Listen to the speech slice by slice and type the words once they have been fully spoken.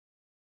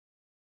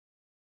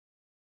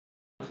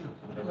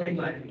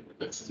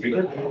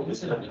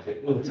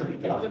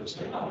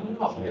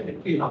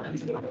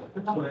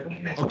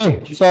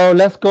Okay, so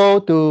let's go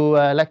to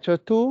lecture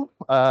 2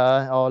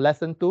 or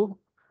lesson 2.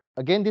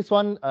 Again, this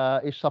one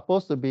is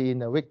supposed to be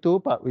in week 2,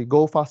 but we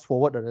go fast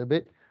forward a little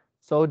bit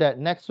so that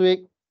next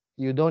week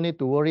you don't need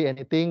to worry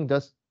anything.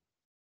 Just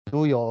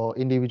do your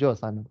individual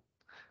assignment.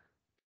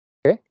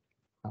 Okay.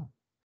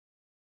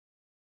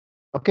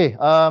 Okay.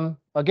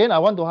 Again, I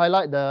want to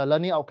highlight the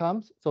learning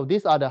outcomes. So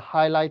these are the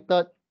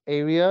highlighted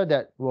area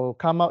that will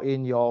come out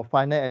in your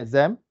final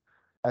exam,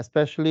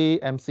 especially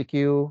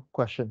MCQ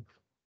question.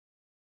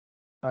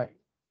 All right.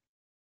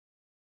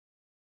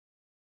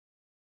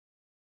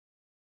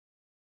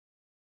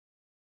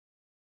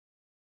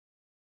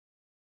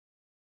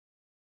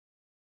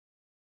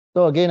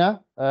 So again,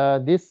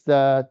 this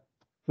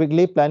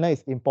weekly planner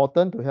is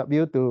important to help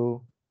you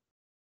to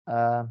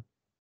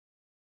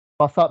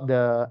pass up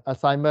the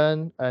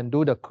assignment and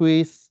do the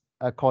quiz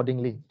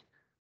accordingly.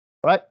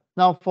 All right.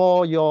 Now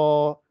for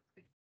your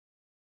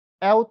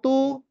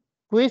L2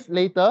 quiz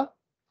later,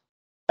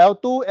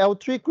 L2,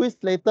 L3 quiz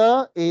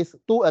later is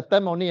 2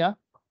 attempts only.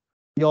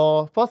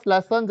 Your first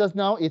lesson just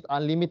now is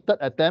unlimited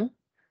attempt,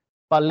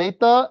 but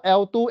later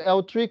L2,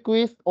 L3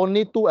 quiz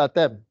only 2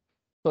 attempts.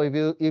 So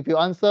if you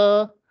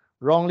answer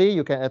wrongly,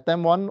 you can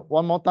attempt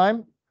one more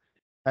time,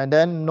 and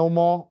then no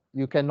more.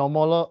 You can no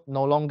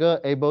longer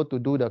able to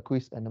do the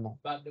quiz anymore.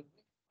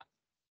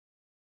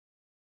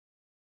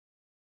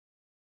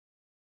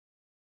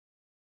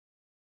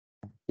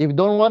 If you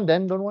don't want,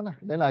 then don't want.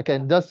 Then I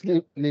can just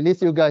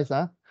release you guys.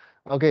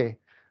 Okay.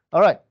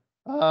 All right.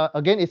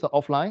 Again, it's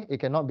offline. It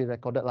cannot be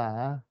recorded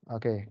lah.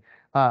 Okay.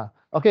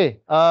 Okay.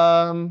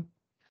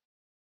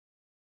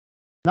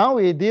 Now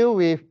we deal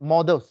with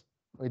models.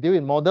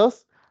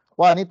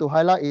 What I need to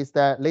highlight is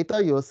that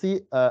later you'll see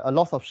a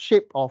lot of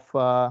shape of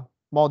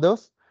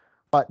models,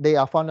 but they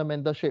are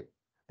fundamental shape.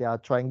 They are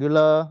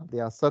triangular. They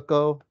are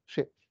circle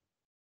shape.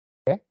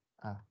 Okay.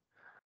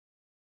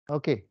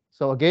 Okay.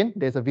 So again,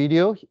 there's a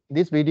video.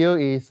 This video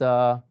is,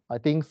 I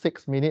think,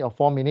 6 minutes or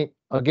 4 minutes.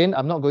 Again,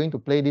 I'm not going to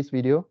play this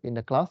video in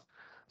the class.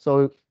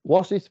 So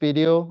watch this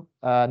video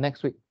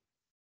next week.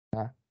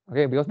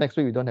 Okay, because next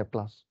week we don't have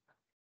class.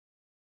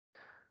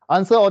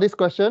 Answer all these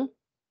questions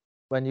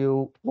when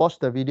you watch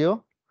the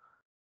video.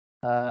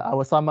 I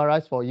will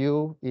summarize for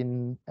you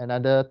in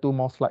another 2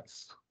 more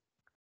slides.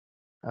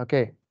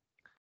 Okay.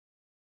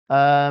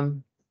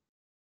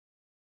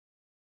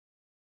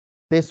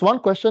 There's one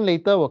question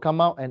later will come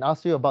out and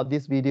ask you about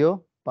this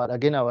video, but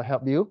again, I will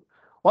help you.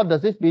 What does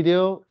this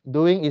video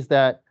doing is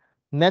that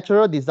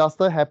natural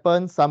disaster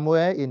happens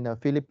somewhere in the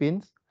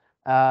Philippines,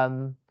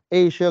 and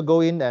Asia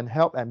go in and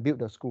help and build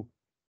the school.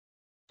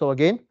 So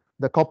again,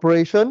 the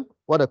corporation,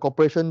 what the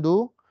corporation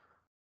do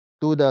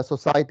to the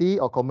society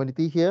or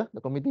community here,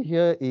 the community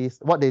here is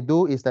what they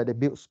do is that they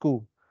build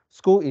school.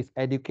 School is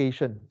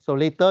education. So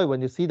later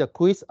when you see the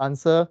quiz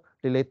answer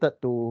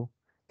related to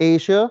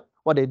Asia,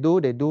 what they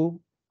do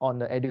on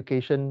the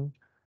education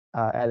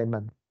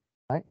element,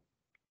 right?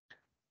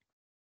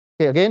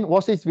 Okay, again,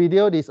 watch this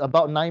video. This is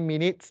about 9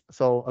 minutes.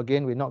 So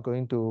again, we're not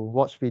going to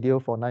watch video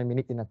for 9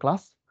 minutes in a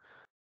class.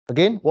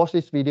 Again, watch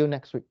this video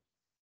next week.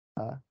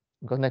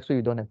 Because next week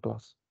we don't have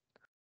class.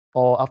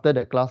 Or after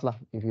that class lah,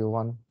 if you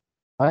want.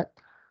 All right.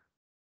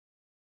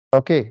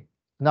 Okay,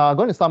 now I'm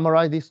going to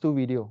summarize these 2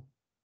 videos.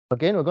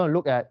 Again, we're going to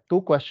look at 2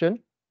 questions,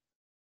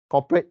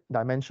 corporate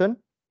dimension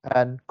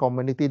and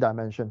community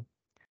dimension.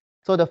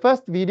 So the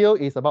first video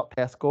is about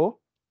Tesco.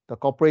 The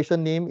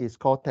corporation name is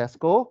called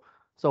Tesco.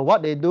 So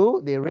what they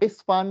do, they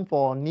raise funds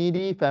for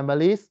needy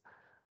families.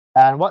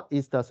 And what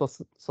is the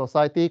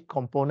society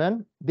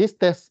component? This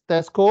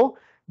Tesco,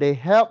 they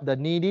help the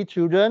needy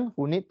children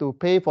who need to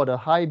pay for the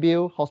high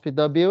bill,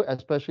 hospital bill,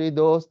 especially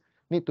those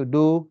need to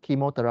do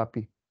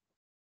chemotherapy.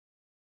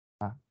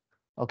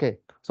 Okay,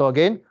 so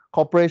again,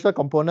 corporation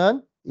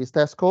component is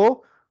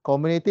Tesco.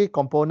 Community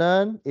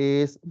component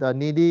is the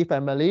needy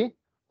family.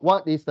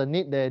 What is the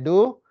need they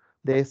do?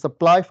 They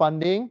supply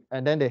funding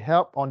and then they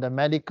help on the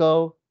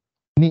medical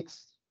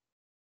needs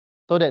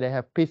so that they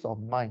have peace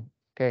of mind.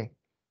 Okay.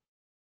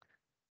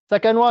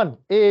 Second one,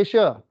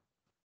 Asia.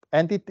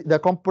 Entity, the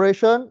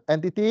corporation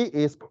entity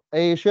is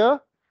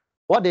Asia.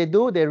 What they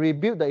do, they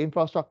rebuild the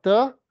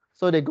infrastructure.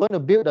 So they're going to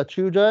build the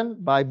children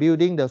by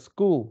building the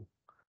school.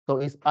 So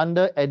it's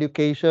under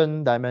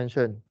education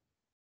dimension.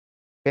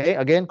 Okay,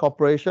 again,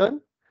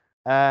 corporation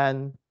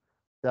and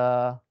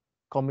the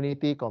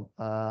community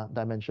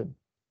dimension.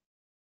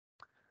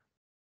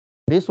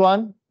 This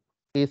one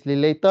is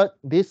related,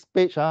 this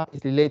page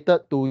is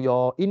related to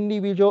your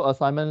individual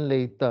assignment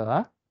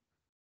later.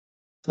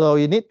 So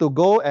you need to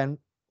go and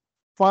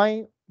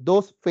find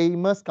those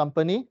famous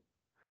company.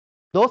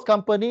 Those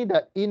company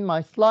that in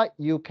my slide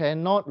you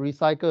cannot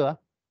recycle.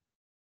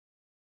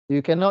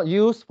 You cannot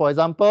use, for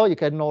example, you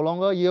can no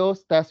longer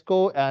use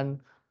Tesco and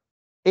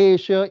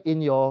Asia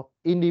in your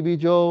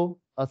individual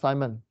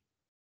assignment.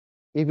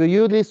 If you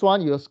use this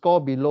one, you'll score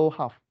below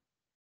half.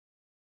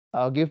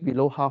 I'll give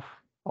below half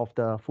of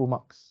the full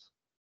marks.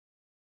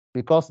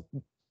 Because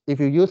if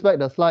you use back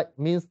the slide,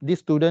 means this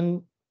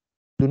student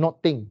do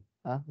not think.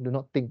 Do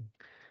not think.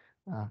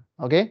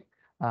 Okay.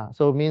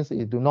 So it means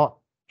you do not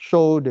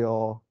show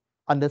your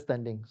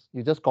understandings.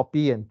 You just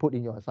copy and put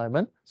in your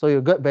assignment. So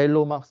you get very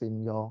low marks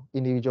in your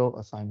individual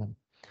assignment.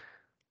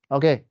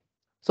 Okay.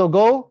 So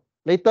go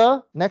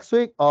later next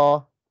week,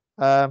 or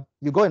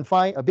you go and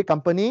find a big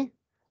company.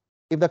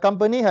 If the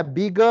company have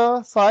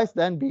bigger size,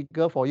 then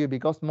bigger for you,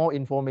 because more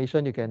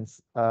information you can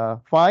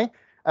find.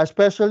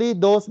 Especially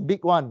those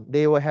big one,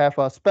 they will have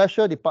a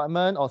special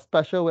department or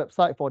special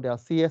website for their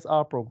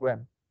CSR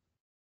program.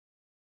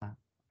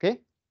 Okay.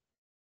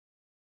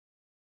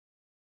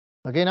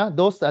 Again,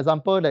 those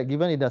example that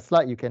given in the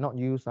slide you cannot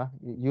use.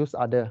 You use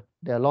other.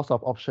 There are lots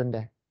of options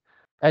there,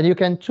 and you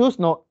can choose.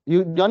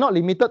 You're not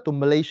limited to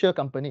Malaysia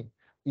company.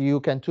 You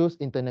can choose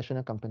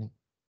international company.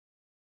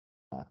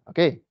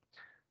 Okay.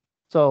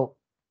 So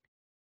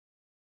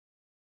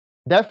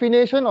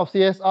definition of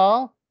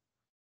CSR,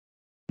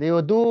 they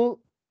will do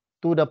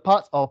to the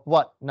parts of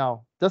what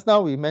now? Just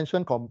now we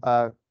mentioned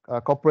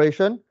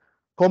corporation.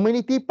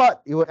 Community part,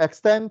 it will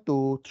extend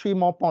to 3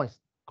 more points.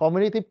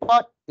 Community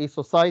part is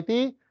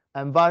society,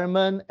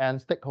 environment, and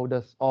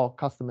stakeholders or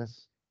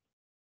customers.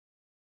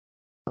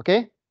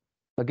 Okay.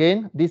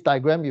 Again, this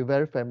diagram you're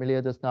very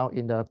familiar just now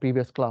in the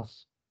previous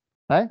class.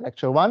 Right?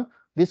 Lecture 1.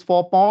 These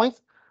 4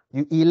 points,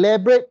 you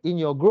elaborate in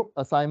your group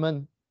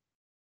assignment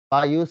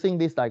by using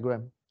this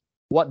diagram.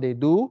 What they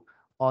do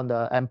on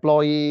the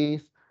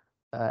employees,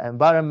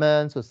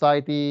 environment,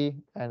 society,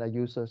 and the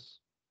users.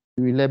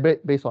 You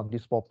elaborate based on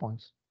these 4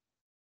 points.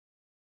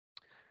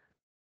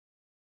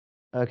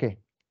 Okay.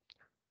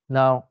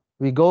 Now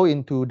we go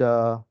into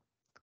the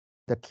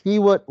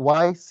keyword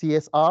why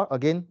CSR.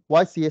 Again,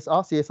 why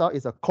CSR? CSR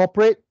is a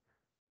corporate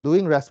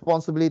doing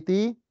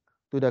responsibility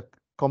to the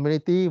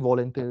community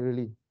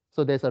voluntarily.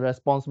 So there's a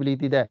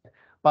responsibility there.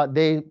 But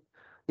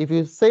if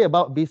you say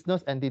about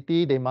business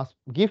entity, they must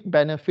give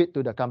benefit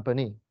to the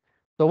company.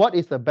 So what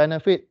is the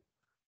benefit?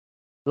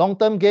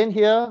 Long-term gain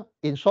here,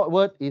 in short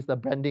word, is the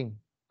branding.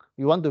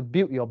 You want to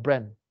build your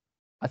brand.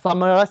 I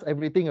summarize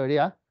everything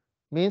already.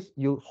 Means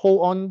you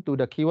hold on to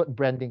the keyword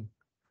branding.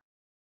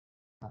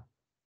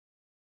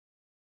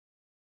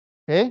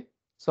 Okay,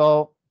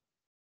 so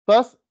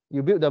first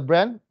you build the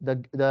brand.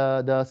 The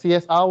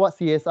CSR, what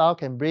CSR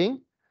can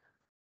bring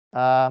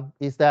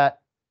is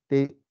that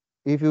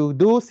if you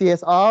do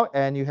CSR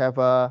and you have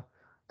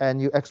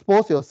and you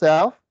expose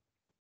yourself,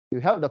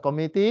 you help the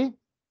community,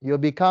 you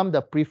become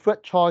the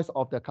preferred choice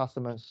of the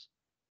customers.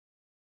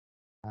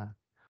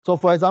 So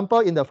for example,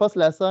 in the first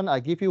lesson, I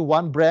give you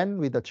one brand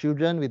with the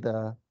children with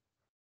the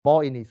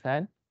ball in his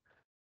hand.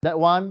 That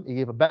one, you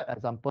give a bad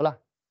example.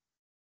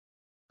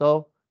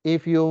 So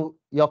if your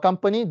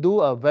company do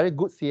a very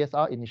good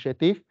CSR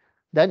initiative,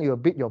 then you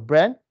build your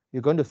brand,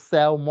 you're going to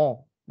sell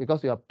more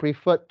because you are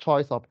preferred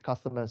choice of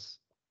customers.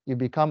 You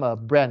become a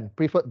brand,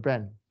 preferred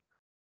brand.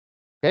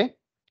 Okay.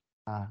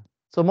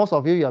 So most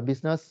of you are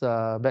business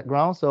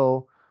background,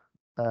 so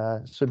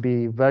should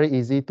be very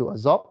easy to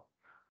absorb.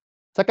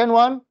 Second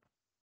one,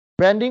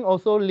 branding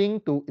also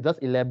linked to,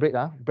 just elaborate.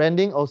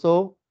 Branding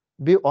also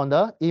built on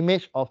the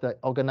image of the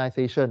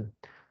organization.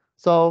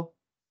 So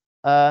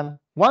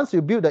once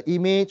you build the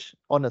image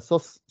on the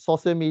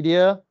social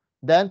media,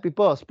 then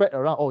people are spread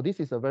around. Oh, this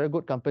is a very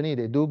good company.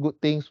 They do good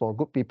things for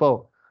good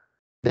people.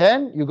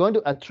 Then you're going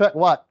to attract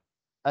what?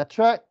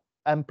 Attract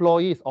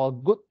employees or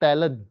good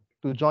talent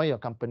to join your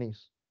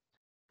companies.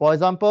 For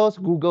example,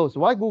 Google's.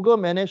 Why Google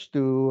managed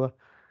to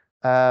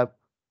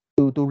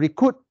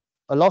recruit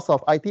a lot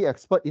of IT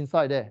experts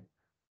inside there?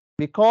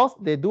 Because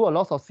they do a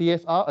lot of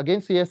CSR.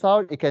 Again,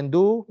 CSR it can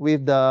do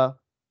with the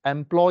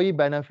employee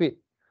benefit.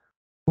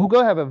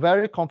 Google have a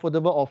very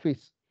comfortable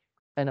office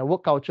and a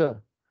work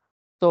culture.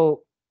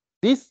 So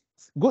this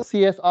good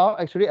CSR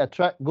actually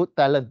attract good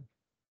talent.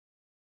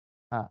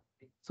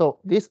 So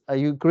this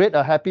you create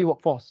a happy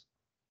workforce.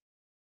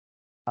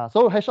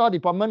 So HR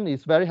department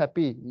is very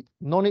happy.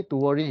 No need to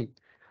worry.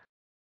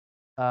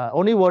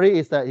 Only worry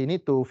is that you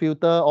need to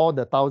filter all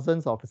the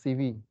thousands of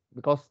CV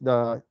because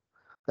the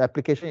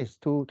application is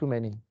too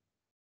many.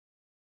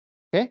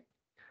 Okay.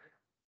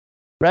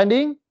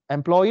 Branding,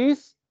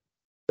 employees.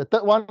 The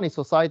third one is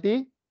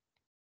society.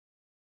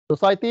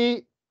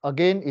 Society,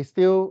 again, is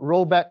still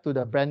roll back to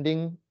the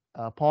branding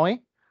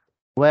point,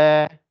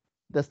 where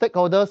the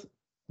stakeholders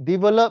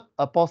develop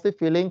a positive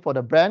feeling for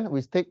the brand,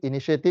 which take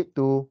initiative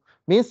to,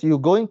 means you're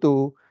going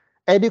to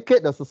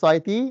educate the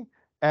society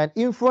and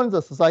influence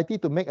the society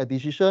to make a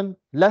decision.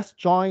 Let's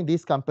join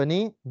this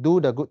company,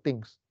 do the good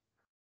things.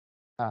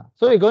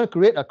 So you're going to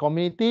create a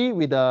community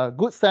with a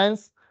good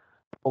sense.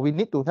 We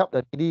need to help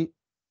the needy.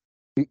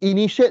 We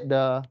initiate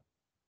the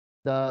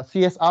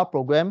CSR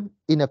program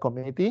in a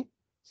community.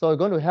 So we're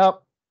going to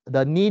help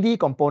the needy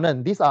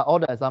component. These are all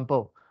the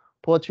examples.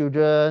 Poor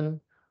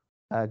children,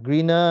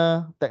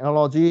 greener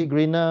technology,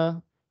 greener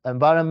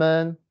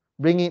environment,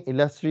 bringing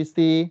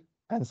electricity,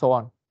 and so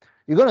on.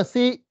 You're going to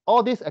see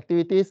all these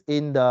activities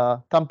in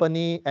the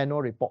company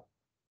annual report,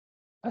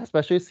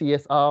 especially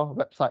CSR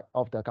website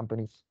of the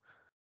companies.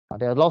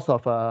 There are lots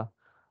of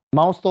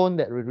milestone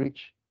that we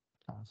reach.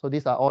 So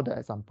these are all the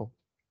examples.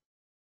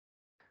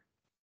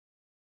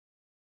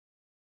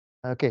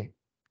 Okay.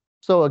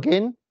 So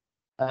again,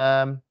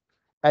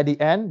 at the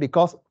end,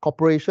 because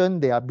corporation,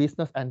 they are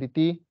business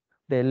entity,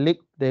 they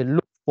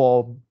look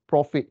for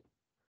profit.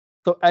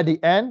 So at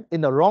the end,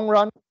 in the long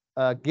run,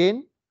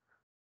 gain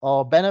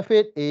or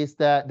benefit is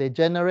that they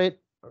generate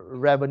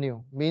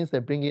revenue, means they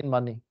bring in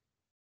money.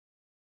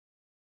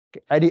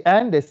 Okay. At the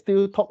end, they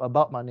still talk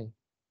about money.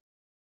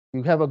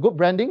 You have a good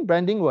branding.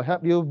 Branding will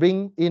help you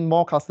bring in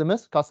more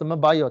customers. Customer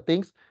buy your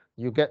things.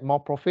 You get more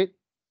profit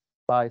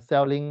by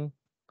selling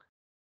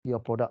your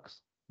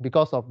products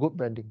because of good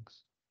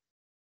brandings.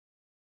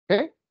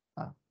 Okay.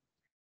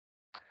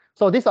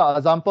 So these are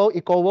example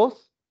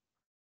eco-worlds.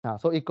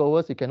 So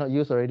eco-worlds you cannot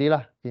use already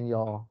lah in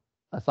your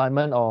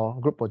assignment or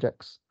group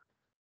projects.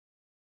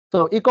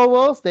 So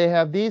eco-worlds, they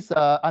have this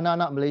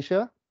anak-anak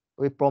Malaysia.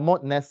 We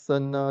promote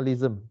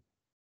nationalism.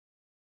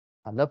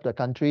 I love the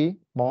country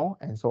more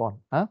and so on.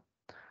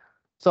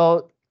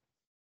 So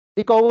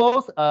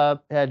eco-worlds,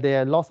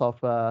 there are lots of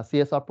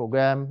CSR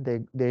program.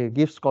 They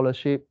give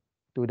scholarship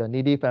to the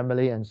needy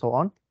family and so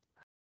on.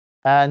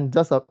 And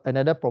just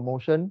another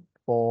promotion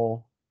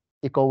for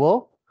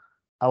eco-world.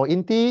 Our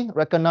INTI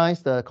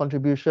recognized the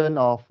contribution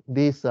of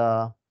this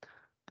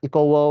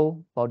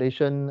eco-world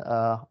Foundation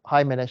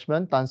high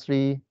management, Tan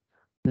Sri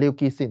Liu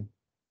Ki-sin,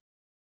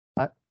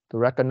 right, to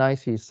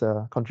recognize his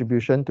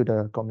contribution to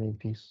the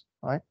communities.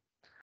 Right.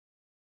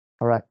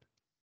 All right.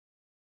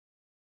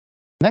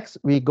 Next,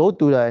 we go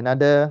to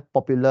another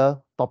popular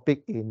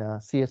topic in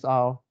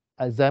CSR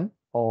exam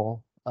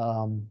or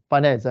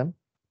final exam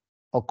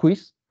or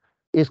quiz.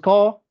 It's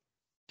called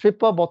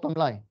triple bottom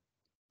line.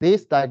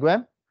 This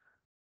diagram,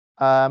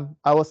 I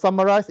will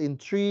summarize in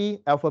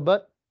 3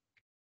 alphabet.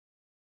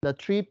 The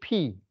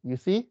 3P, you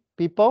see,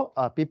 people,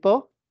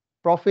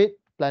 profit,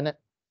 planet.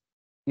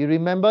 You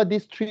remember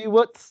these 3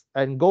 words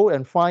and go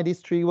and find these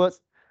 3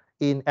 words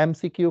in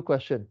MCQ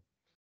question.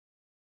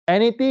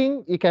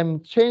 Anything, you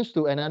can change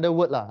to another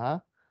word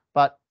lah,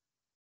 but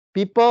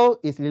people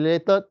is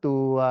related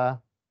to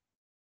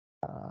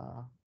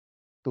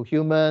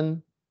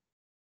human,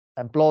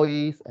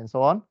 employees, and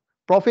so on.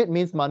 Profit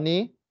means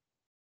money.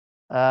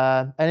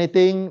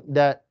 Anything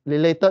that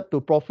related to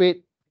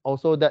profit,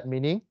 also that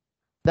meaning.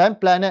 Then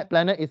planet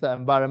is the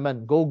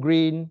environment. Go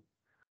green,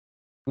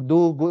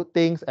 do good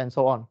things, and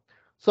so on.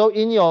 So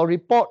in your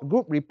report,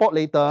 group report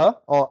later,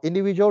 or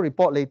individual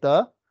report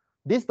later,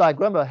 this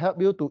diagram will help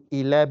you to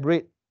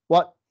elaborate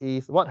what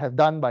have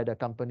done by the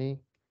company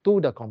to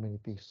the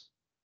communities.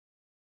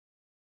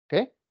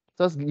 Okay,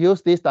 just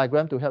use this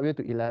diagram to help you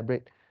to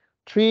elaborate.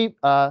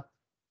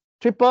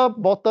 Triple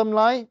bottom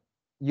line,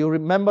 you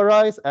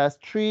memorize as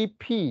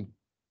 3P: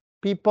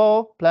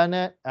 people,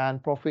 planet,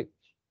 and profit.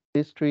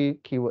 These 3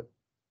 keywords.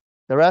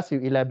 The rest you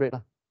elaborate.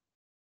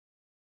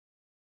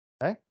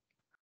 Okay.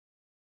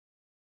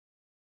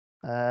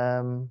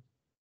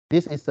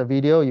 This is the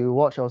video you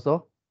watch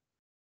also.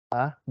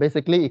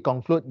 Basically, it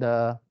concludes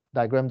the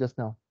diagram just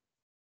now.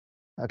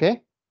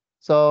 Okay,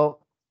 so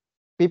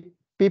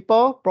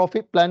people,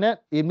 profit,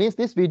 planet. It means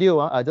this video,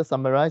 I just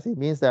summarized. It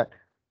means that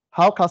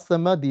how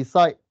customer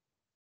decide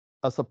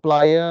a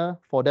supplier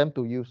for them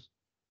to use.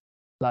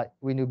 Like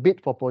when you bid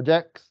for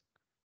projects,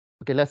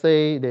 okay, let's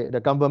say the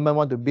government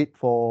want to bid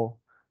for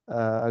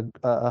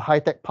a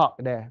high-tech park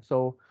there.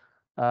 So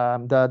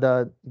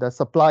the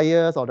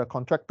suppliers or the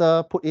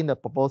contractor put in the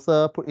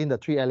proposal, put in the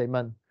 3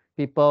 elements: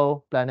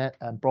 people, planet,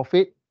 and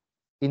profit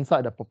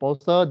inside the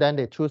proposal. Then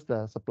they choose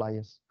the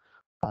suppliers.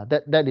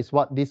 That is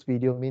what this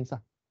video means.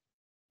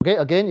 Okay,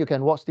 again, you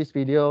can watch this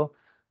video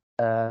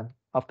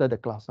after the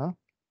class.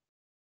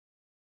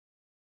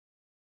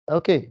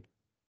 Okay.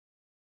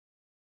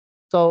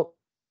 So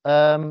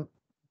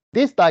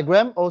this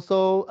diagram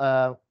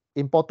also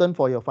important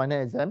for your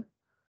final exam.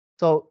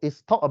 So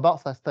it's talk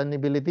about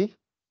sustainability.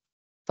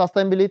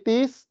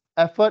 Sustainability's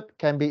effort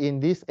can be in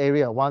this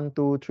area: 1,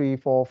 2, 3,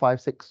 4,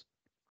 5, 6.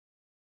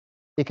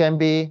 It can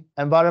be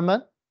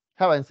environment,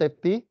 health and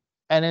safety,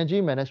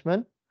 energy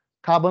management,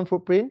 carbon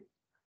footprint,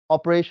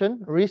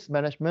 operation, risk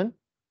management,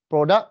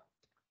 product,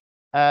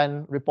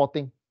 and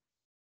reporting.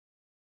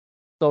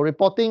 So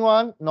reporting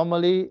one,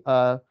 normally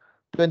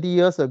 20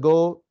 years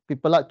ago,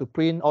 people like to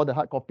print all the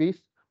hard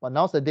copies, but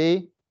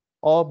nowadays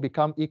all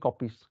become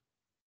e-copies,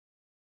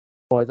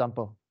 for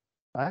example.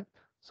 Right?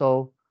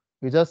 So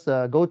we just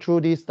go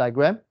through this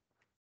diagram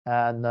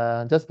and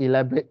just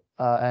elaborate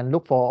and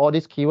look for all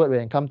these keywords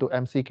when it comes to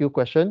MCQ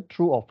question,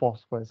 true or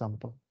false, for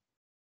example.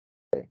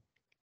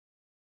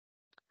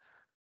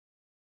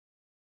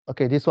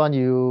 Okay, this one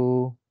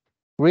you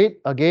read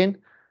again.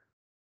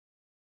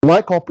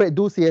 Why corporate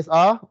do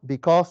CSR?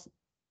 Because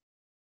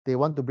they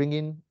want to bring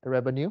in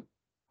revenue.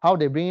 How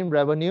they bring in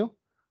revenue?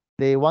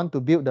 They want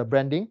to build the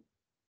branding.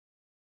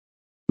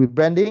 With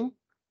branding,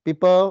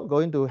 people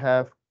going to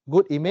have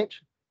good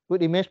image.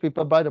 Good image,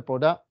 people buy the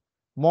product.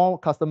 More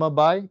customer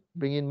buy,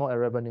 bring in more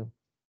revenue.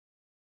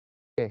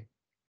 Okay.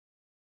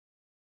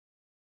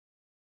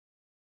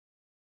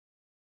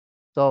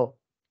 So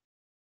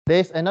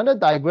There's another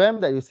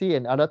diagram that you see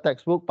in other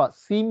textbook, but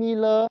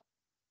similar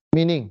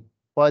meaning.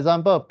 For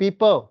example,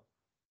 people.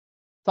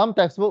 Some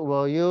textbook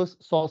will use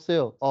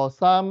social, or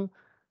some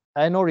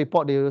annual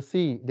report they will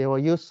see, they will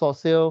use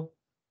social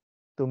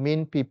to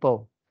mean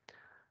people.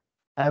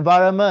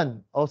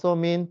 Environment also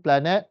mean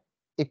planet.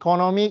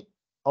 Economic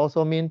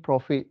also mean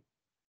profit.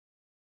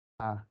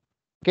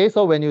 Okay,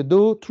 so when you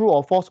do true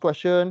or false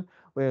question,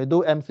 when you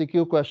do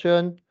MCQ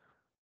question,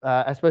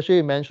 especially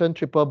you mention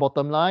triple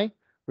bottom line,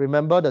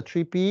 remember the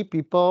 3P,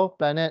 people,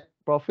 planet,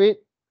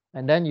 profit,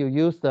 and then you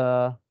use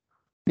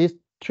this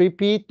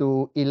 3P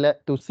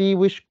to see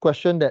which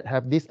question that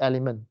have this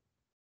element.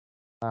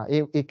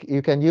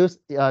 You can use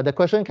the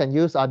question can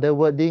use other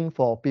wording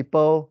for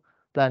people,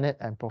 planet,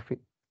 and profit.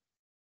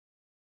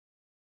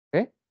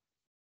 Okay,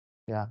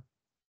 yeah.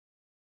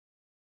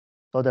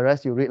 So the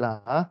rest you read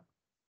lah.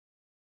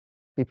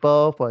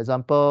 People, for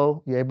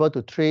example, you're able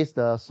to trace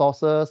the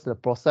sources, the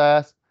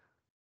process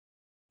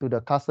to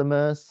the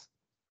customers.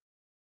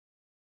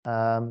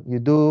 You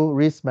do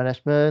risk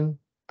management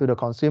to the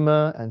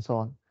consumer and so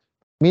on.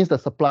 Means the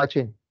supply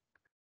chain,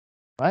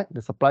 right?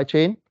 The supply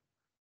chain,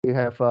 you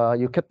have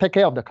you can take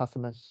care of the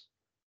customers.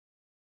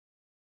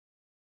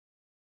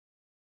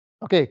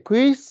 Okay,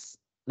 quiz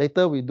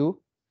later we do.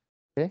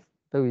 Okay,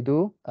 later we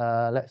do.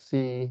 Let's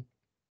see.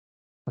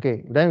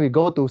 Okay, then we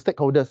go to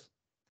stakeholders.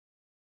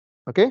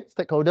 Okay,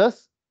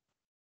 stakeholders.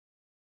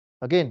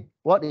 Again,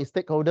 what is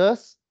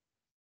stakeholders?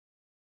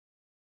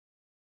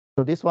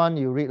 So this one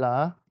you read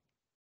lah.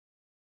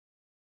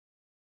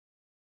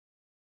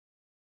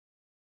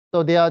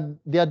 So there are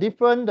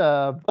different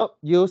verb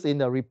used in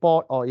the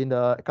report or in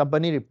the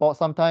company report.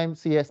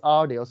 Sometimes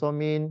CSR, they also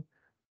mean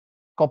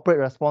corporate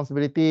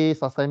responsibility,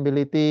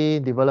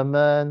 sustainability,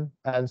 development,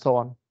 and so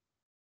on.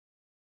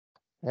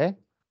 Okay.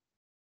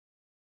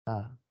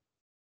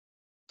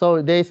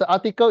 So there's an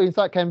article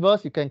inside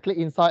Canvas. You can click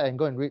inside and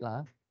go and read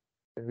lah.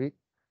 Read.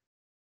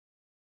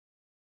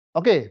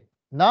 Okay.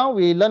 Now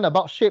we learn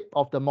about shape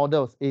of the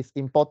models. It's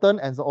important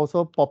and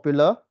also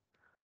popular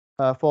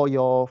for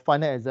your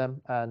final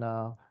exam and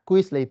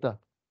quiz later.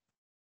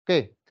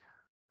 Okay.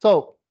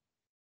 So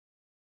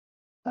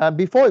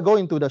before we go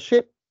into the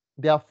shape,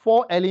 there are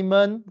 4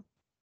 elements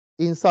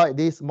inside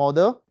this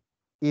model.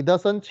 It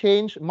doesn't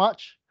change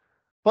much.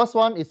 First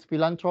one is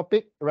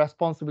philanthropic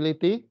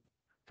responsibility.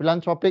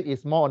 Philanthropic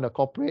is more on the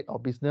corporate or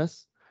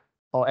business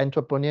or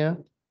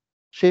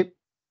entrepreneurship.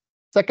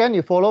 Second,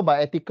 you follow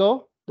by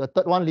ethical. The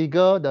third one,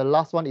 legal. The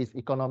last one is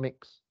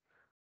economics.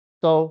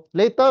 So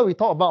later we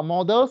talk about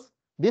models.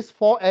 These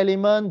 4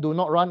 elements do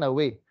not run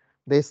away.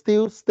 They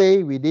still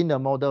stay within the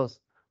models.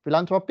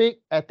 Philanthropic,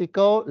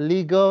 ethical,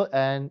 legal,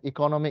 and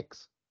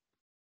economics.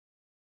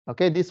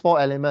 Okay, these 4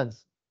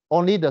 elements.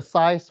 Only the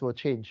size will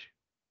change.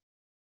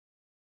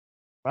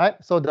 Right?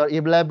 So the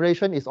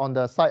elaboration is on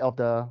the side of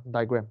the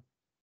diagram.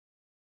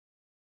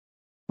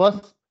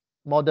 First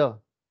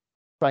model,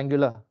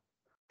 triangular.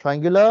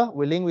 Triangular,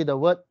 we link with the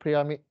word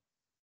pyramid.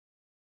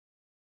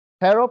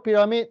 Arrow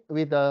pyramid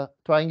with the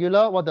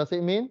triangular, what does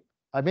it mean?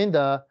 I mean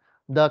the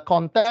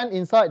content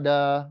inside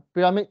the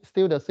pyramid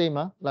still the same,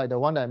 like the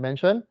one that I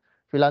mentioned,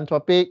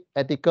 philanthropic,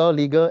 ethical,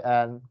 legal,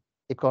 and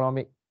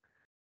economic.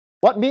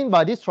 What mean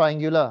by this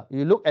triangular?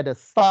 You look at the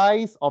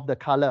size of the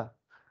color.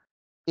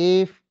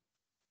 If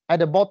at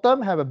the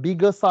bottom have a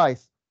bigger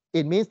size,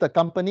 it means the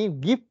company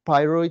give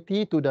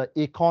priority to the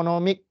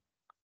economic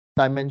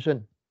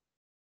dimension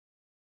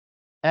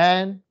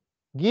and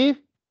give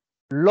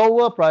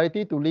lower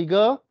priority to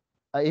legal.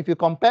 If you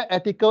compare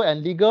ethical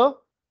and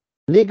legal,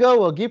 legal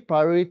will give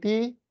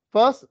priority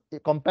first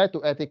compared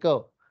to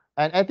ethical,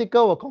 and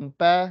ethical will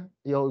compare,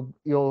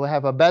 you'll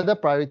have a better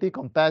priority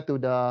compared to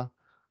the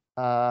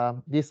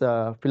this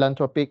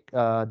philanthropic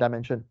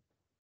dimension.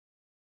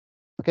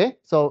 Okay,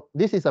 so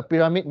this is a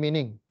pyramid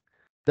meaning.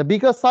 The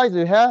bigger size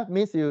you have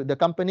means the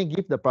company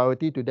give the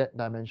priority to that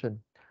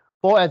dimension.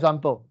 For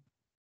example,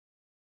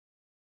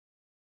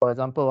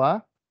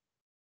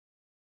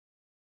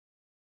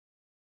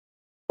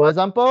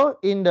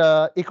 in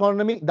the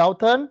economic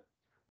downturn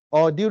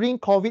or during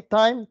COVID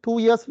time, 2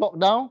 years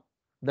lockdown,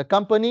 the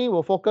company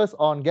will focus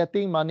on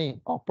getting money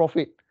or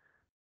profit.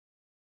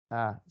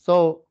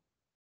 So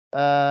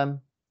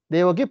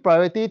they will give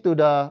priority to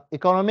the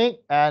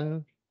economic,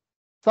 and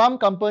some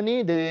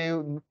company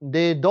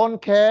they don't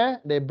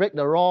care, they break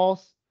the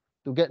laws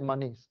to get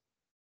money.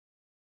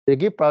 They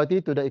give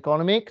priority to the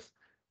economics.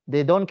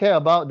 They don't care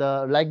about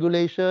the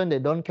regulation. They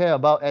don't care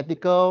about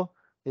ethical.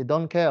 They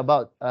don't care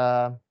about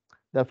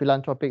the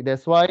philanthropic.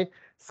 That's why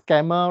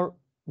scammer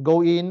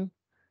go in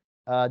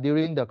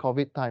during the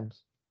COVID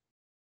times.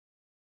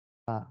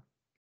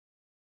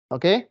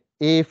 Okay,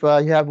 if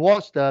you have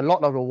watched the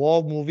Lord of the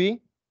War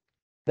movie,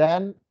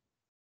 then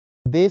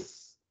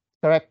this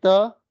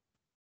character,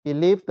 he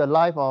lived the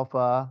life of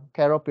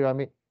Carol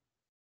Pyramid.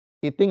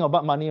 He think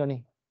about money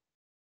only.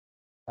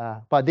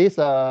 But this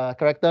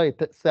character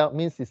itself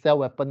means he sell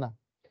weapon.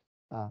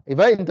 A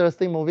very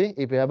interesting movie.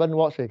 If you haven't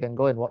watched, you can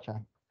go and watch.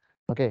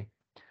 Okay.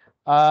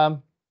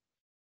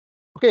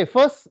 Okay,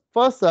 first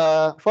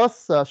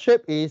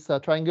shape is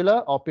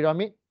triangular or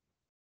pyramid.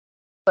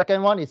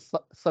 Second one is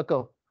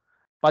circle,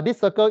 but this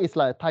circle is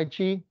like Tai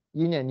Chi,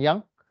 yin and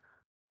yang.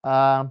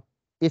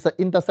 It's an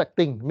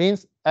intersecting,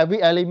 means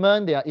every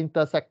element they are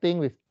intersecting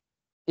with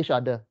each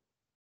other.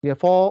 We have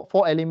four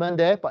elements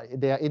there, but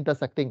they are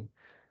intersecting.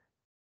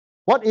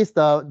 What is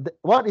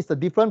the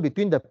difference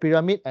between the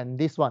pyramid and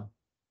this one?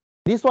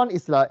 This one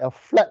is like a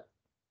flat.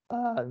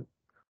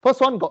 First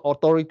one got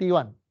authority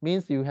one,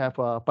 means you have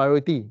a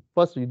priority.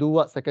 First you do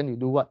what, second you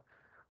do what.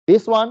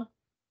 This one,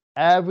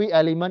 every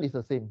element is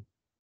the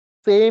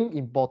same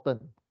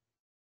important.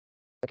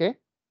 Okay,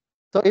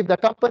 so if the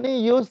company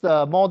use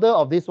the model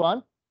of this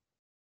one,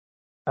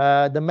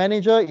 the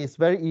manager is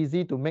very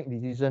easy to make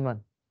decision one.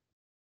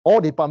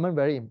 All department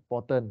very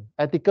important,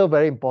 ethical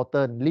very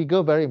important,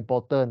 legal very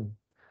important,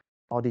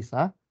 all this.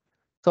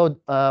 So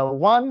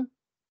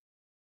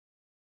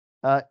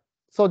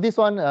so this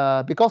one,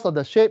 because of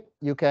the shape,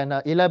 you can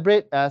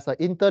elaborate as an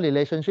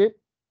interrelationship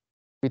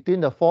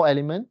between the four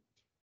elements,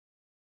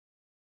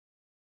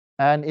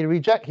 and it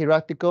reject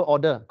hierarchical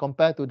order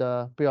compared to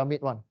the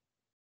pyramid one.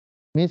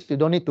 Means you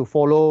don't need to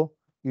follow,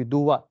 you do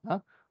what.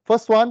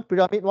 First one,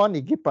 pyramid one,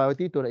 it give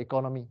priority to the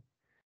economy.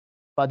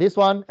 But this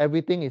one,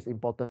 everything is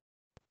important.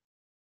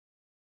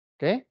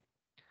 Okay.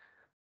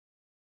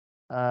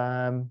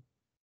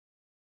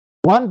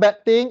 One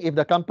bad thing, if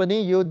the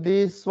company use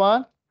this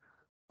one,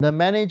 the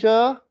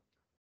manager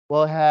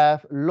will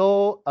have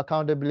low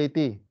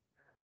accountability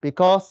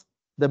because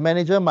the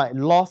manager might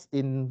lost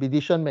in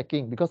decision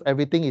making because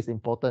everything is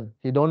important.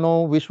 He don't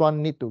know which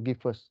one need to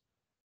give first.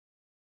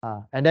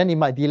 And then he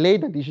might delay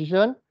the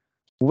decision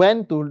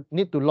when to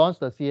need to launch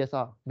the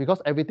CSR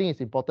because everything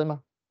is important.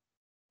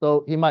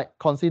 So he might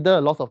consider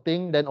a lot of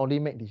things, then only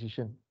make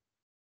decision.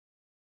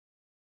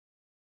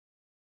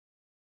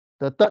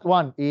 The third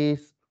one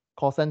is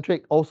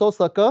concentric, also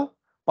circle,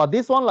 but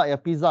this one like a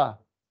pizza,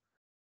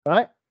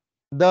 right?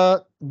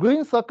 The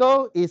green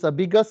circle is a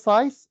bigger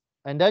size,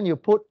 and then you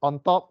put on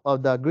top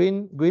of the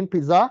green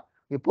pizza,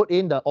 you put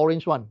in the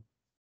orange one.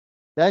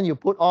 Then you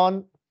put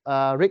on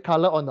red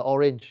color on the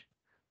orange.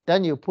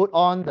 Then you put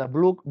on the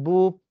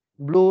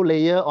blue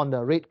layer on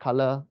the red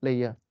color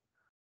layer.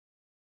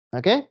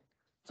 Okay,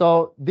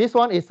 so this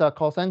one is a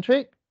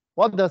concentric.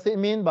 What does it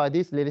mean by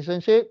this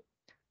relationship?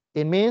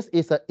 It means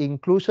it's an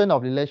inclusion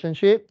of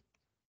relationship.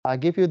 I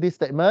give you this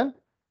statement.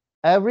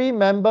 Every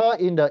member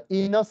in the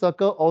inner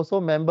circle also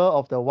member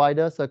of the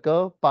wider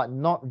circle, but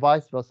not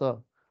vice versa.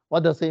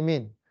 What does it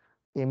mean?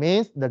 It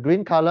means the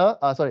green color,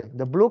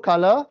 the blue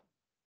color,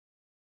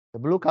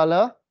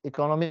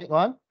 economic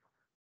one,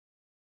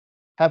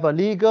 have a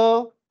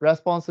legal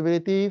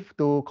responsibility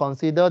to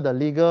consider the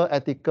legal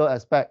ethical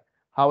aspect.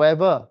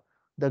 However,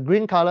 the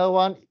green color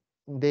one,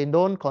 they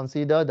don't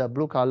consider the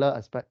blue color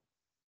aspect.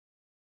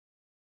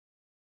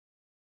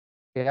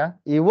 Okay,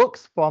 it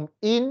works from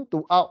in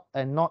to out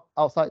and not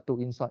outside to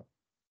inside.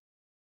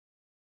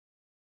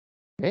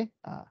 Okay.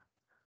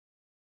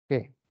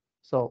 Okay.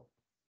 So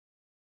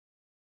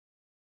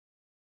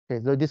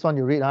this one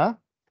you read,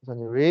 This one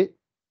you read.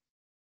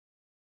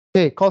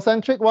 Okay,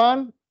 concentric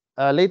one.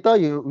 Later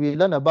we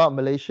learn about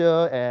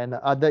Malaysia and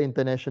other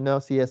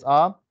international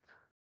CSR.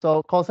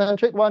 So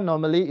concentric one,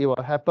 normally it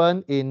will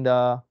happen in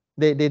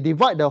they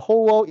divide the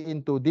whole world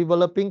into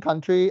developing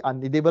country,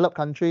 undeveloped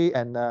country,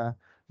 and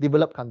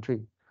developed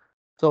country.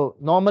 So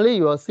normally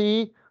you will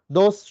see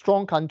those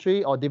strong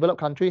country or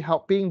developed country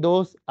helping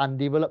those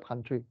undeveloped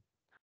country,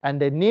 and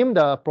they name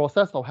the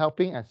process of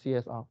helping as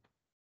CSR.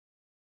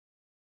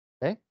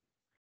 Okay.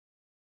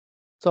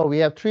 So we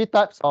have three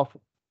types of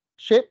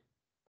shape: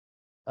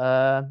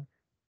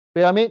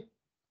 pyramid,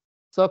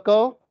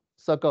 circle,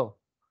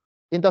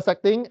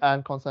 intersecting,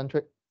 and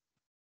concentric.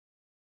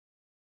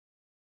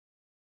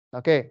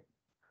 Okay.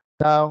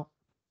 Now,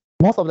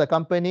 most of the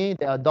company,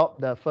 they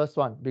adopt the first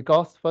one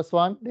because first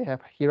one, they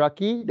have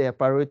hierarchy, they have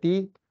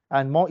priority,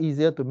 and more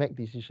easier to make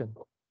decision.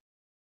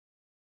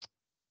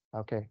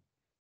 Okay.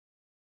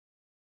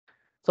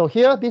 So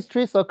here, these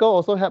three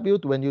circles also help you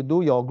when you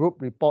do your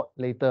group report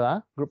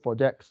later, group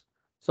projects.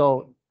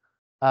 So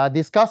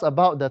discuss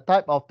about the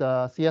type of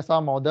the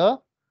CSR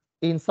model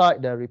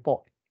inside the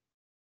report.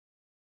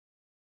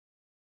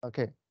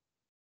 Okay.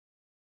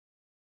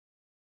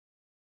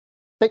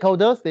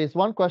 Stakeholders, there is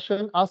one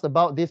question asked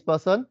about this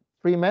person,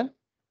 Freeman.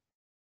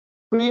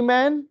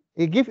 Freeman,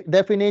 he gives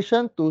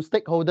definition to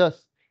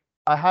stakeholders.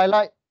 I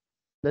highlight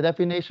the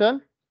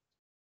definition.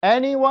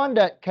 Anyone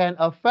that can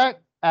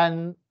affect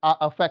and are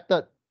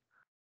affected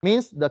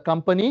means the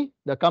company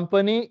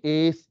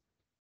is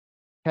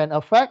can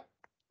affect,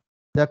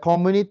 the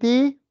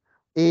community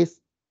is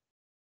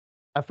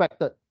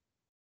affected,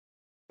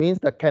 means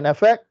that can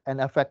affect and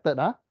affected.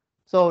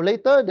 So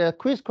later the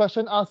quiz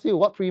question asks you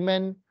what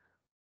Freeman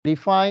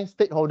define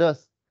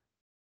stakeholders.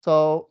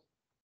 So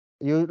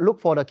you look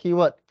for the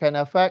keyword can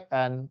affect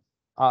and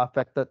are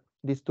affected,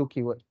 these two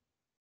keywords.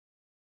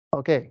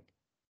 Okay.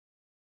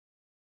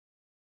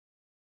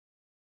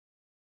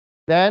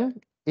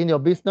 Then in your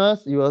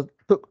business, you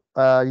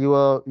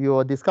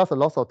will discuss a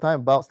lot of time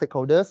about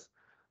stakeholders.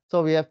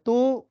 So we have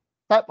two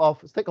type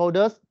of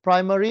stakeholders,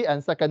 primary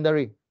and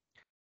secondary.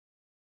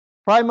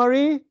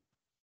 Primary,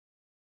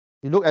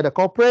 you look at the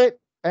corporate,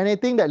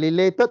 anything that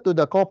related to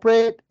the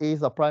corporate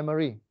is a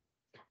primary.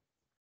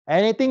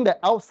 Anything that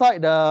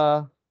outside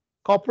the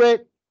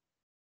corporate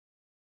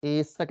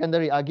is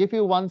secondary. I'll give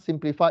you one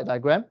simplified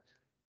diagram.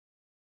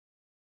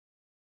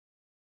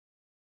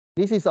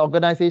 This is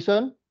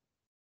organization.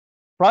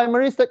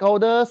 Primary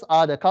stakeholders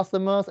are the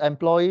customers,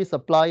 employees,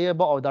 supplier,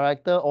 board of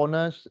director,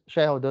 owners,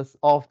 shareholders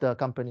of the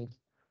company.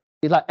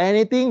 It's like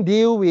anything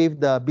deal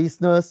with the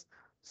business,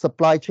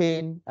 supply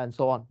chain, and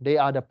so on. They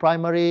are the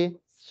primary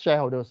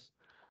shareholders.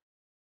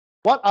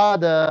 What are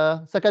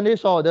the secondary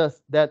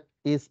shareholders? That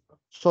is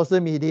social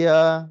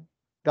media,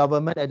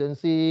 government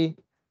agency,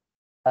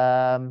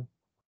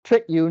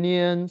 trade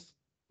unions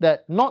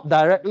that not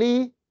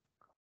directly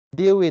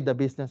deal with the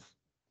business.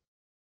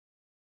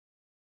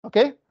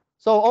 Okay,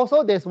 so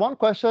also there's one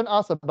question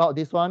asked about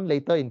this one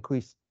later in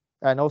quiz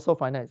and also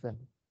final exam.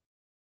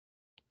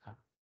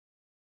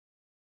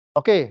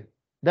 Okay,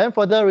 then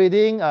further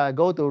reading,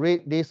 go to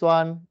read this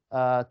one,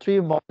 three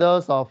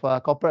models of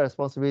corporate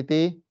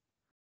responsibility.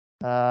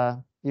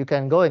 You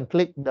can go and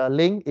click the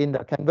link in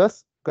the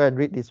canvas. Go and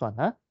read this one.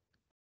 Huh?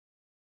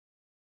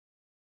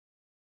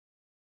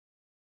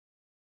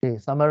 Okay,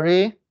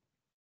 summary.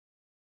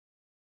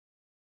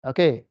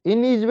 Okay,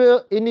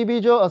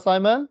 individual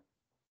assignment.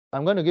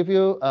 I'm going to give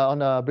you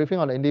on a briefing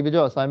on the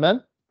individual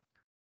assignment.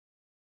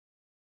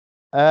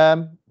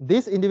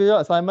 This individual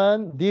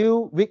assignment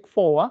due week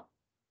 4.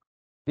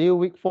 Due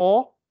week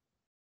 4,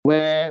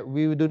 where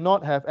we do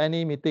not have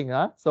any meeting.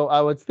 So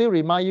I would still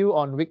remind you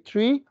on week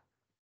 3,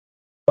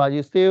 but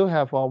you still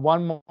have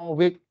one more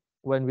week.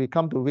 When we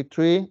come to week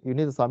 3, you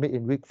need to submit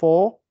in week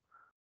 4.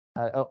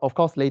 Of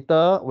course,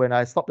 later when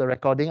I stop the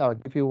recording, I'll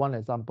give you one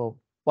example.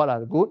 What are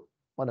the good?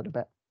 What are the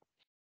bad?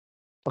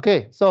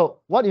 Okay,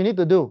 so what you need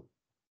to do?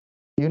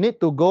 You need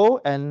to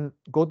go to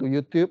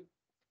YouTube,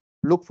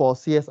 look for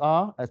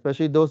CSR,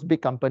 especially those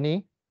big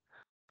company.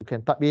 You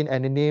can type in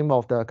any name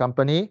of the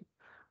company.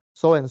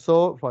 So and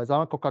so, for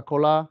example,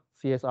 Coca-Cola,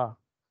 CSR.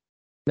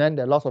 Then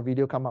there are lots of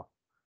video come up.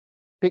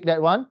 Pick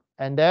that one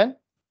and then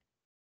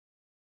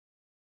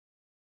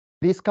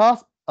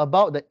discuss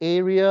about the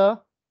area.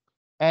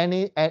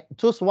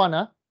 Choose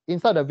one.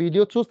 Inside the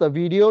video, choose the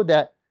video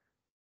that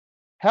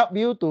help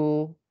you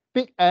to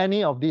pick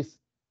any of these.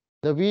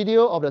 The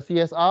video of the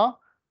CSR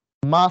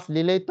must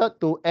related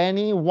to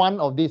any one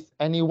of these.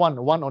 Any one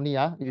only.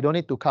 You don't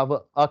need to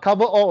cover.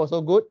 Cover all also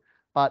good,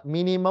 but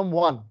minimum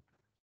one.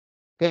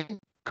 Okay.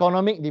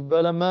 Economic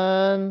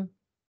development,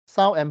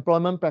 sound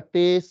employment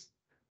practice,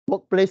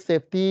 workplace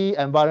safety,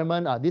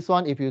 environment. This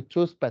one, if you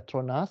choose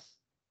Petronas,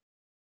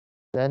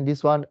 then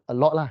this one a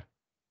lot lah.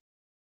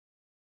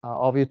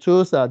 Or if you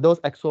choose those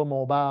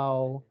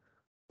ExxonMobil,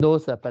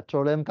 those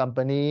petroleum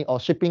company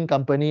or shipping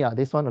company,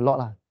 this one a lot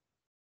lah.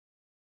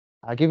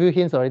 I give you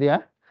hints already.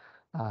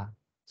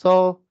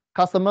 So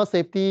customer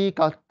safety,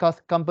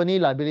 company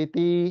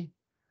liability,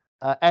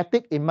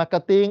 ethic in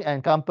marketing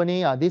and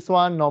company. This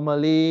one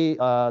normally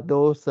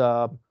those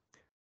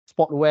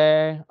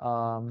sportwear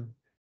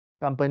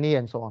company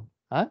and so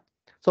on.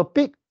 So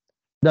pick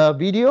the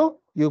video,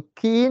 you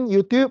key in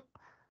YouTube,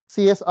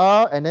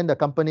 CSR, and then the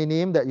company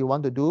name that you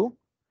want to do.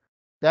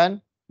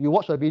 Then you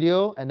watch the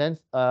video, and then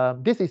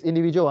this is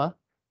individual.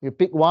 You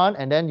pick one,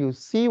 and then you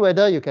see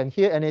whether you can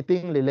hear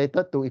anything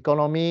related to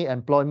economy,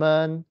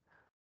 employment,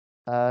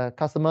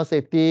 customer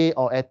safety,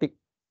 or ethic.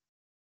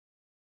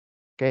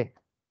 Okay.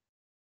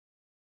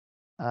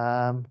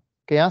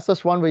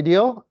 Search one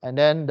video, and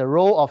then the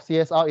role of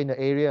CSR in the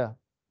area.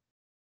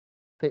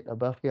 Click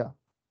above here.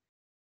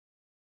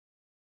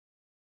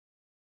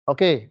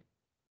 Okay.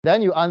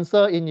 Then you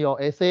answer in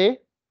your essay.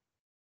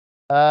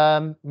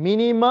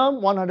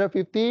 Minimum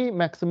 150,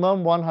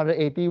 maximum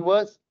 180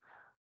 words.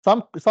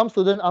 Some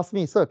students ask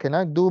me, sir, can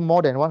I do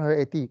more than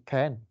 180?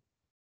 Can,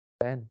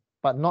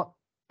 but not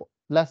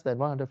less than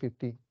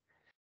 150.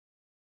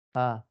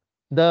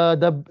 The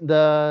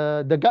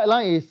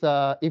guideline is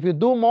if you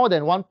do more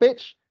than 1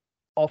 page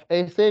of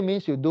essay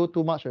means you do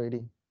too much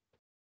already.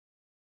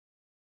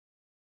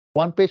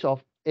 1 page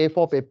of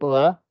A4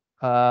 paper,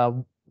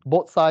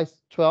 both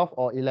size 12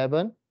 or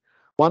 11.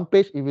 1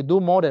 page, if you do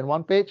more than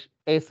 1 page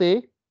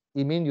essay,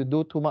 it means you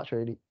do too much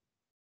already.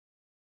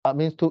 That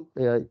means too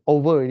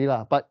over already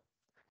lah. But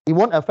it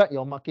won't affect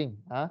your marking.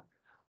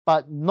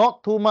 But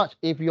not too much.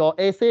 If your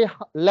essay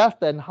less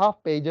than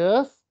half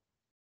pages,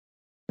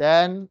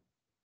 then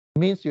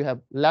means you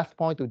have less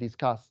point to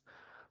discuss.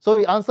 So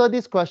we answer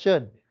this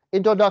question.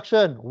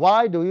 Introduction.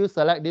 Why do you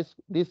select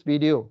this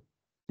video?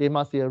 There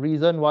must be a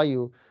reason why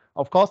you.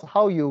 Of course,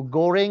 how you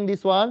goreng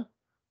this one?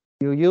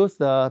 You use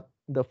the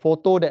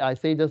photo that I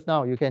say just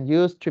now. You can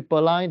use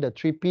triple line, the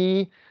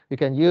 3P. You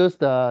can use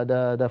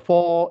the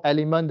 4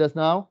 element just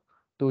now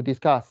to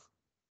discuss.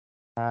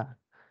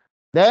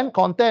 Then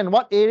content.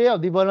 What area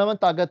of development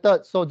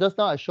targeted? So just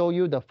now I show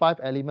you the 5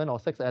 element or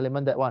 6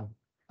 element, that one.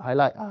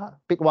 Highlight.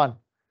 Pick one.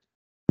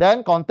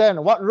 Then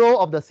content. What role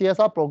of the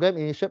CSR program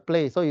initiate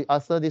play? So you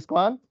answer this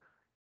one.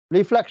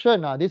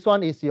 Reflection. This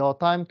one is your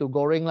time to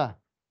goreng lah.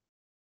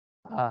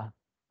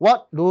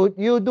 What would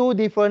you do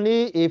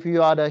differently if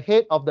you are the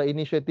head of the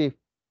initiative?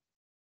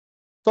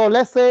 So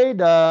let's say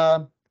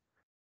the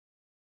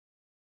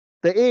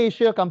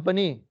AirAsia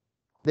company,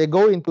 they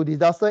go into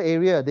disaster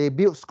area, they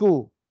build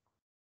school.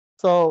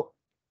 So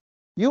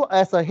you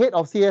as a head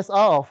of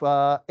CSR of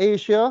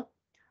Asia,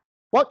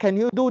 what can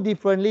you do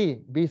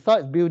differently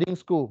besides building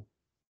school?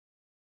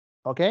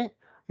 Okay,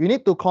 you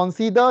need to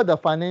consider the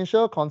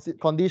financial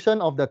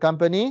condition of the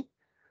company.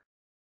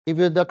 If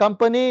the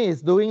company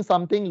is doing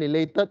something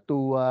related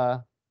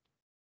to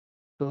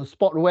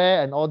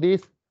sportwear and all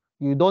this,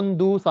 you don't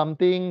do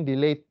something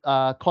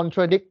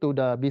contradict to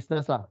the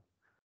business.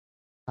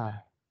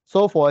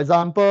 So for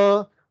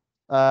example,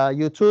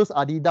 you choose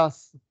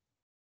Adidas.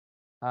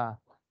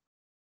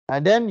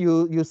 And then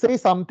you say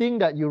something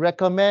that you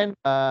recommend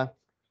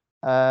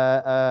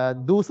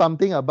do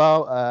something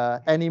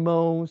about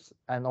animals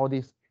and all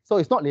this. So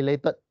it's not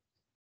related.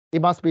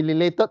 It must be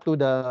related to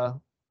the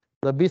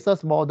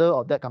business model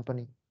of that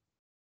company.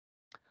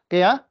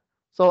 Okay,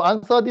 so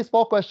answer these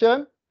 4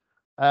 questions.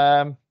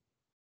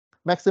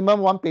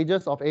 Maximum 1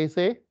 pages of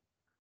essay,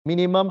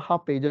 minimum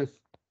half pages.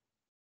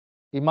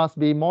 It must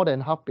be more than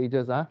half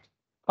pages,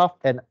 half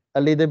and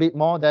a little bit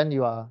more, then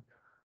you are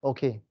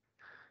okay.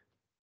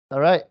 All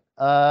right.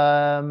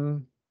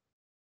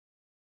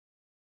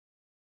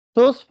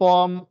 Source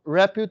from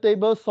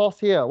reputable source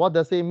here. What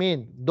does it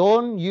mean?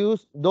 Don't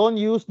use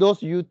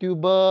those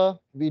YouTuber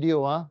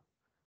video.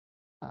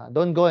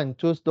 Don't go and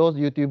choose those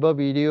YouTuber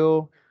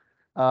video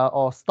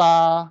or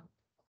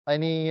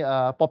any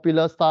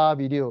popular star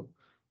video.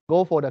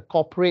 Go for the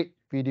corporate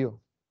video,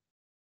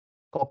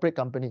 corporate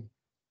company.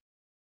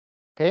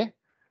 Okay.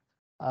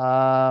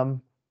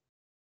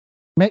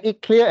 Make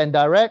it clear and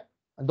direct.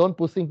 Don't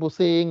pusing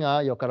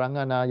your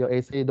karangan your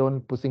essay.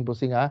 Don't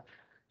pusing.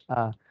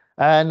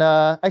 And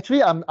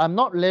actually, I'm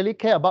not really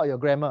care about your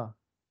grammar.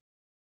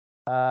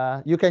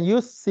 You can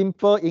use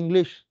simple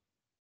English.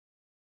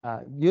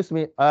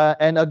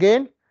 And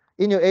again,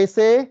 in your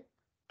essay,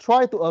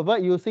 try to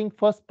avoid using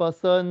first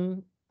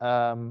person.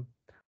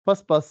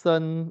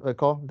 We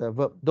call the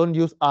verb. Don't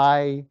use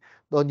I.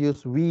 Don't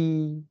use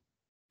we.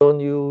 Don't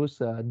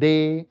use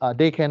they.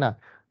 They can.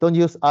 Don't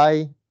use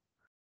I.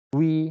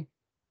 We.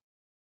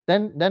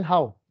 Then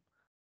how?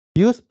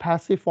 Use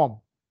passive form.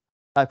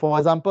 Like for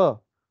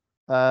example,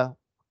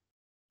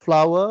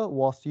 flower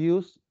was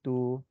used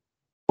to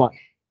what?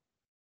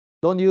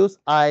 Don't use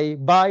I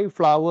buy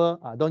flower.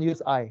 Don't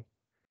use I.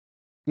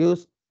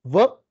 Use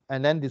verb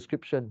and then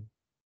description.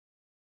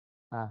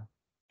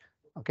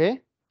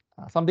 Okay,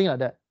 something like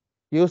that.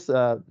 Use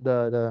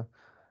the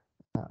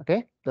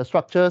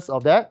structures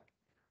of that.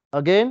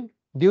 Again,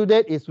 due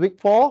date is week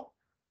 4.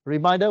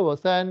 Reminder will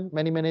send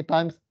many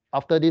times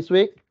after this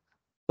week.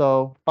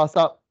 So pass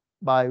up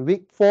by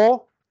week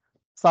 4,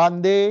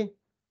 Sunday,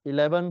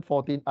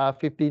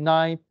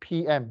 11:59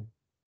 p.m.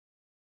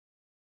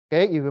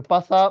 Okay, if you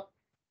pass up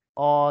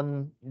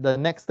on the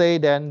next day,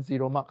 then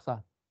 0 marks.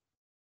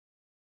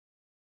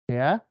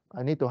 Yeah,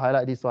 I need to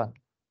highlight this one.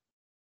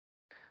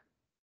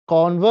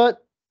 Convert,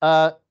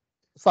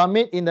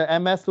 submit in the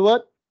MS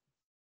Word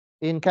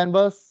in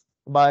Canvas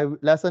by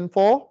lesson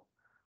 4.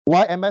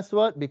 Why MS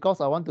Word? Because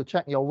I want to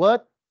check your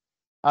word.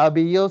 I'll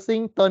be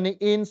using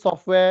Turnitin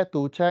software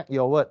to check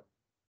your word.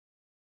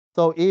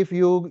 So if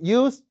you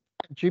use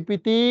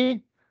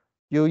GPT,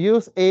 you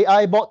use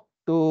AI bot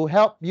to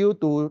help you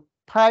to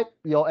type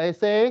your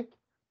essay,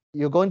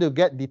 you're going to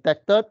get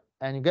detected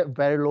and you get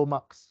very low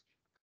marks.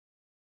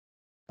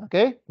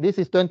 Okay, this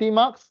is 20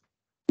 marks.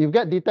 You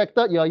get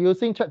detected, you are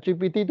using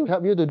ChatGPT to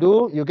help you to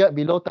do, you get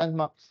below 10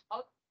 marks.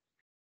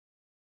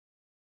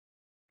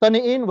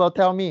 Turnitin will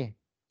tell me.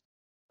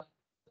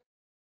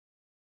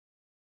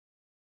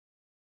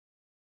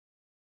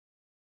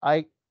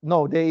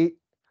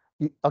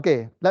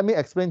 Okay, let me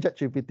explain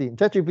ChatGPT.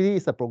 ChatGPT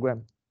is a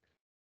program.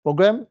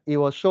 It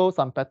will show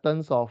some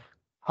patterns of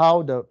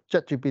how the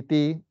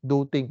ChatGPT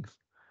do things.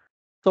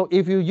 So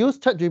if you use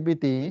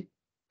ChatGPT,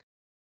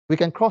 we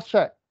can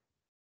cross-check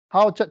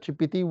how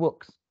ChatGPT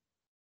works.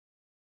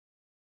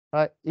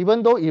 Right?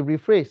 Even though it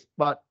rephrase,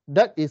 but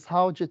that is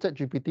how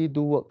ChatGPT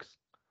do works.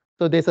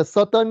 So there's a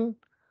certain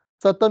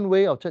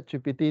way of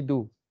ChatGPT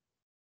do.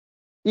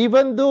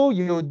 Even though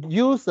you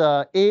use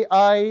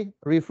AI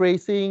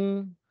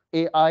rephrasing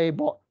AI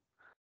bot,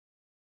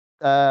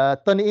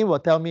 Turnitin will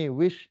tell me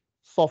which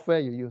software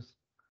you use,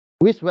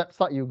 which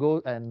website you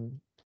go and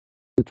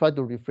you try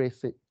to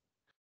rephrase it.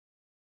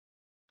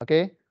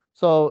 Okay,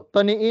 so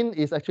Turnitin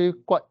is actually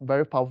quite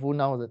very powerful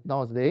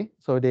nowadays.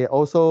 So they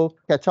also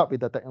catch up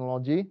with the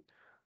technology.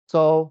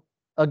 So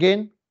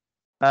again,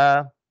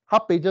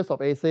 half pages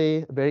of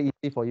essay, very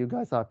easy for you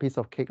guys, a piece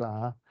of cake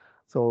lah.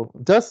 So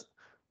just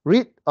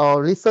read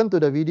or listen to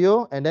the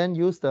video and then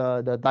use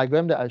the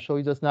diagram that I showed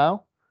you just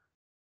now.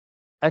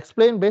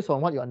 Explain based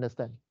on what you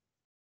understand.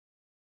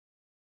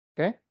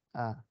 Okay.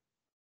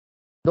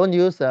 Don't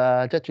use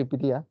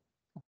ChatGPT.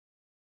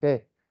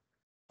 Okay.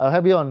 I'll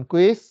have you on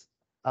quiz.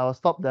 I'll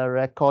stop the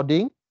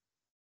recording.